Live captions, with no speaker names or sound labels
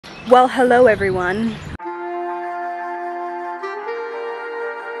Well, hello everyone.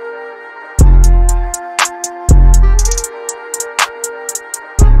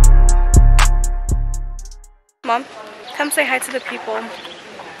 Mom, come say hi to the people.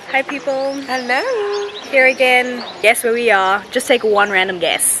 Hi people. Hello. Here again. Guess where we are. Just take one random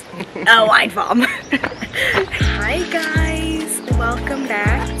guess. A wine farm. Hi guys. Welcome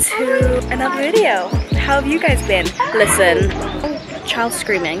back to another video. How have you guys been? Listen. Child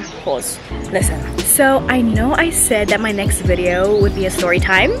screaming. Pause. Listen. So I know I said that my next video would be a story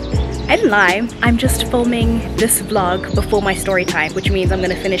time. I didn't lie. I'm just filming this vlog before my story time, which means I'm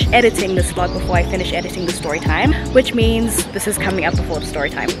gonna finish editing this vlog before I finish editing the story time, which means this is coming up before the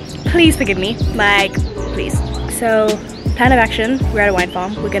story time. Please forgive me, like, please. So, plan of action, we're at a wine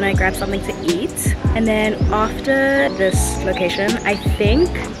farm. We're gonna grab something to eat, and then after this location, I think,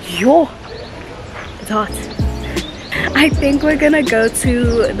 it's hot. I think we're gonna go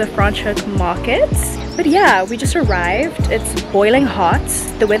to the Franschhoek market. But yeah, we just arrived. It's boiling hot.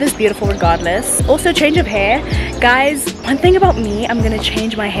 The weather's beautiful regardless. Also, change of hair. Guys, one thing about me, I'm gonna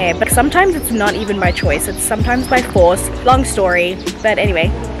change my hair, but sometimes it's not even by choice. It's sometimes by force. Long story. But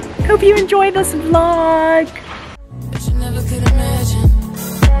anyway, hope you enjoy this vlog. But you never could imagine.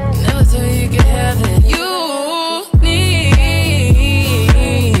 Never thought you could have it. You need me.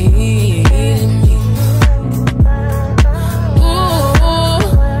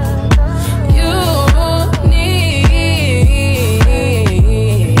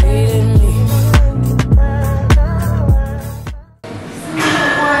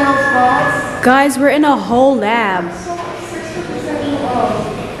 Guys, we're in a whole lab.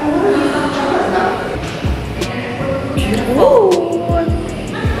 Beautiful.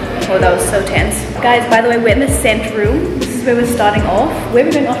 Oh, that was so tense. Guys, by the way, we're in the scent room. This is where we're starting off. Where are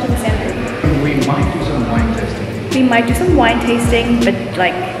we going after the scent room? We might do some wine tasting. We might do some wine tasting, but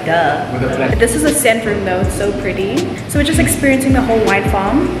like, duh. But this is a scent room though, it's so pretty. So we're just experiencing the whole wine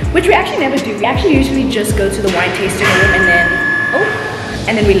farm, which we actually never do. We actually usually just go to the wine tasting room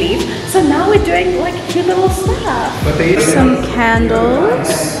and then we leave. So now we're doing like cute little stuff. Some candles.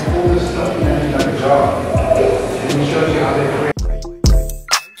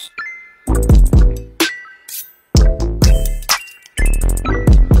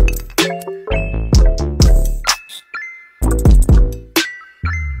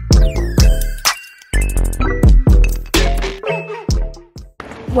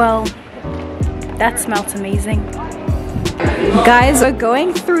 Well, that smells amazing. Guys, we're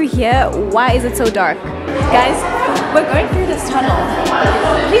going through here. Why is it so dark? Guys, we're going through this tunnel.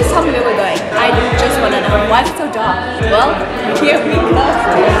 Please tell me where we're going. I just want to know. Why is it so dark? Well, here we go.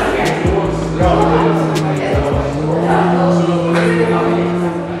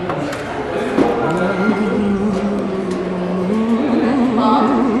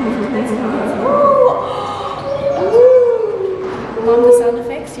 Mom, the sound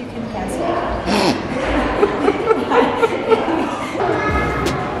effects, you can cancel it.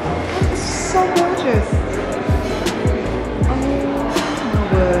 So gorgeous. Oh my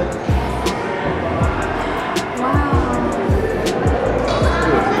word.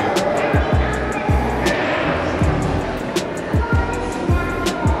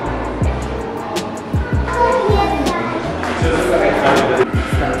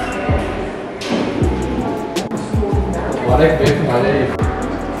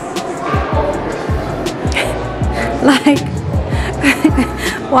 Like,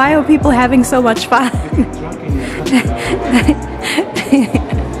 why are people having so much fun? You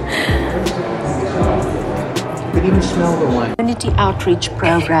could even smell the wine. Community outreach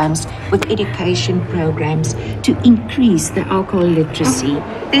programs with education programs to increase the alcohol literacy.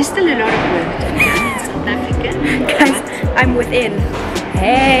 There's still a lot of work to be done in South Africa. Guys, I'm within.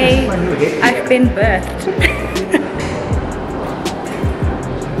 Hey, I've been birthed.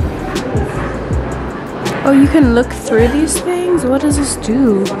 Oh, you can look through these things? What does this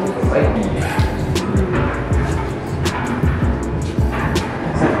do?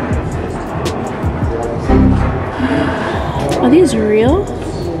 Are these real?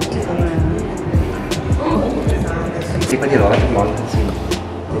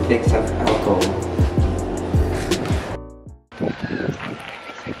 It takes up alcohol.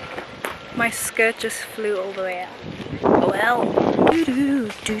 My skirt just flew all the way out. Oh well.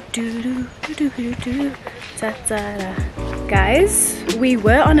 Guys, we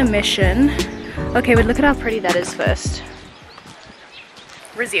were on a mission. Okay, but look at how pretty that is first.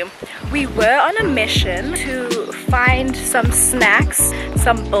 Resume. We were on a mission to find some snacks,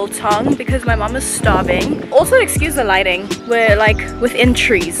 some biltong, because my mom is starving. Also, excuse the lighting, we're like within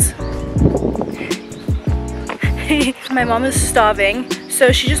trees. My mom is starving,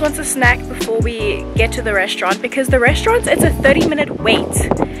 So she just wants a snack before we get to the restaurant, because the restaurant, it's a 30-minute wait.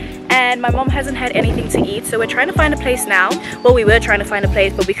 And my mom hasn't had anything to eat, so we're trying to find a place now. Well, we were trying to find a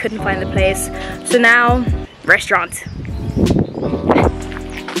place, but we couldn't find the place. So now, restaurant.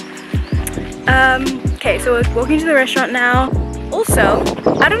 Okay, so we're walking to the restaurant now. Also,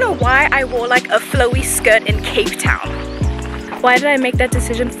 I don't know why I wore like a flowy skirt in Cape Town. Why did I make that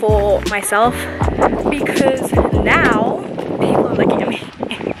decision for myself? Because now people are looking at me.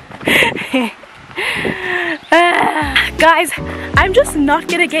 Guys, I'm just not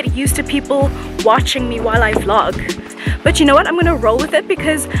gonna get used to people watching me while I vlog. But you know what? I'm gonna roll with it,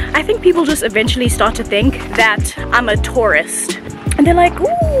 because I think people just eventually start to think that I'm a tourist. And they're like,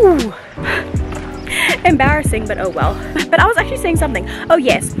 ooh. Embarrassing, but oh well. But I was actually saying something. Oh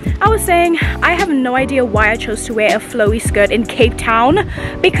yes, I was saying I have no idea why I chose to wear a flowy skirt in Cape Town,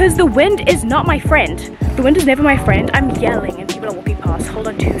 because the wind is not my friend. The wind is never my friend. I'm yelling and people are walking past. Hold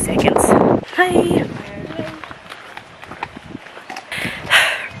on 2 seconds. Hi.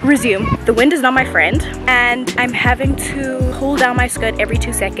 Resume. The wind is not my friend, and I'm having to pull down my skirt every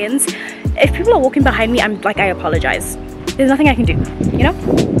 2 seconds. If people are walking behind me, I'm like, I apologize. There's nothing I can do, you know?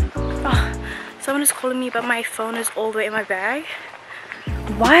 Oh. Someone is calling me, but my phone is all the way in my bag.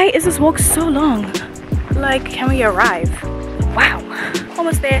 Why is this walk so long? Like, can we arrive? Wow.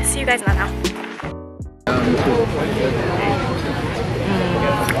 Almost there. See you guys now.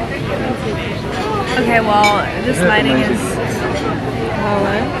 Okay, well, this lighting is...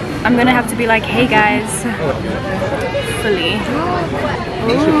 I'm gonna have to be like, hey guys. Fully.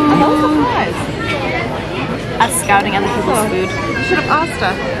 Us scouting other people's food. You should have asked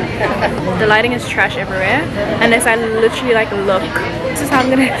her. The lighting is trash everywhere, unless I literally like look. This is how I'm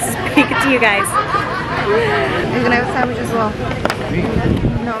gonna speak to you guys. You're gonna have a sandwich as well.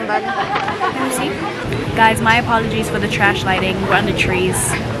 No, I'm bad. Let me see. Guys, my apologies for the trash lighting. We're under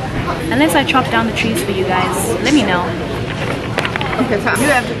trees. Unless I chop down the trees for you guys, let me know. Okay, so you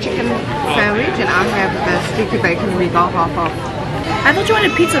have the chicken sandwich and I have the sticky bacon we got half off. I thought you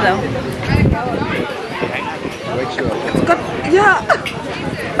wanted pizza though. It's got, yeah.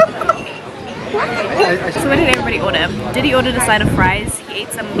 So what did everybody order? Diddy ordered a side of fries. He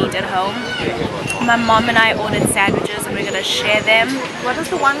ate some meat at home. My mom and I ordered sandwiches and we're gonna share them. What is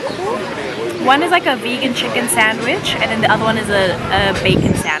the one called? One is like a vegan chicken sandwich, and then the other one is a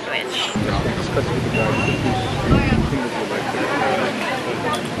bacon sandwich.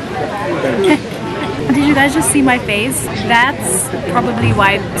 Did you guys just see my face? That's probably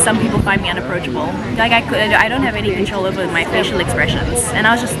why some people find me unapproachable. Like I don't have any control over my facial expressions, and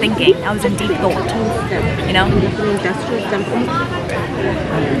I was just thinking. I was in deep thought, you know.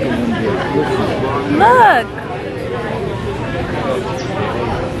 Look.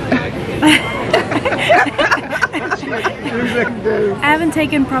 I haven't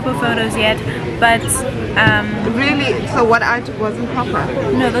taken proper photos yet, but really? So what I took wasn't proper?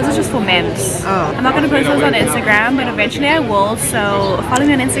 No, those are just for memes. Oh. I'm not gonna post those on Instagram, but eventually I will. So follow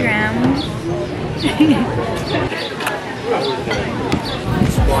me on Instagram.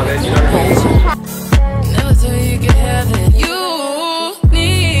 Never tell you can have it. You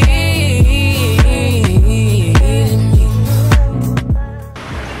need me.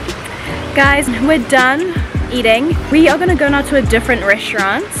 Guys, we're done eating. We are gonna go now to a different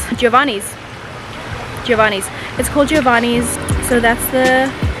restaurant. Giovanni's. It's called Giovanni's. So that's the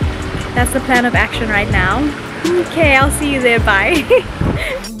plan of action right now. Okay, I'll see you there. Bye.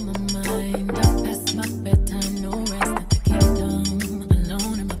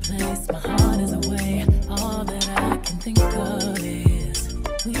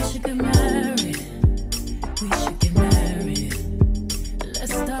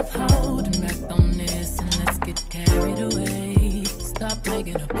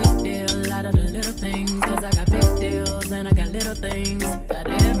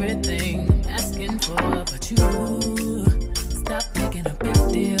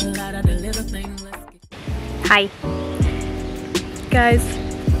 Hi. Guys,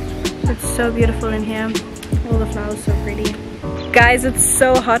 it's so beautiful in here. All the flowers so pretty. Guys, it's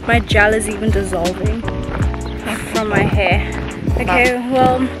so hot, my gel is even dissolving from my hair. Okay,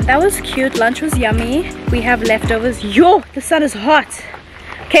 well, that was cute. Lunch was yummy. We have leftovers. Yo, the sun is hot.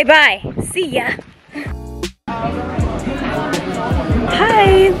 Okay, bye. See ya.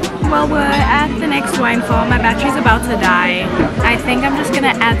 Hi. Well, we're at the next wine farm. My battery's about to die. I think I'm just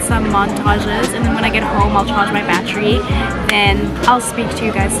gonna add some montages, and then when I get home I'll charge my battery, then I'll speak to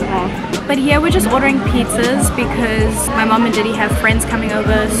you guys some more. But here we're just ordering pizzas because my mom and Diddy have friends coming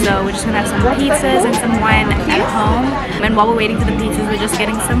over, so we're just gonna have some pizzas and some wine at home. And while we're waiting for the pizzas, we're just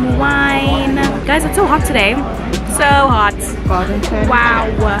getting some wine. Guys, it's so hot today, so so hot. Garden. Wow.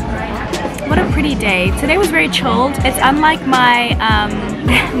 What a pretty day. Today was very chilled. It's unlike my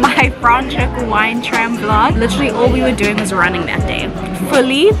my Franschhoek wine tram vlog. Literally all we were doing was running that day.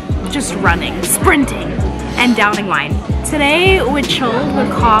 Fully just running, sprinting, and downing wine. Today we're chilled,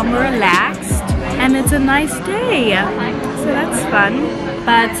 we're calm, we're relaxed, and it's a nice day. So that's fun.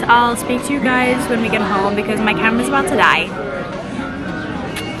 But I'll speak to you guys when we get home because my camera's about to die.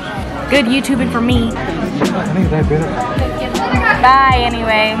 Good YouTubing for me. Bye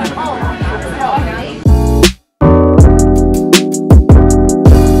anyway.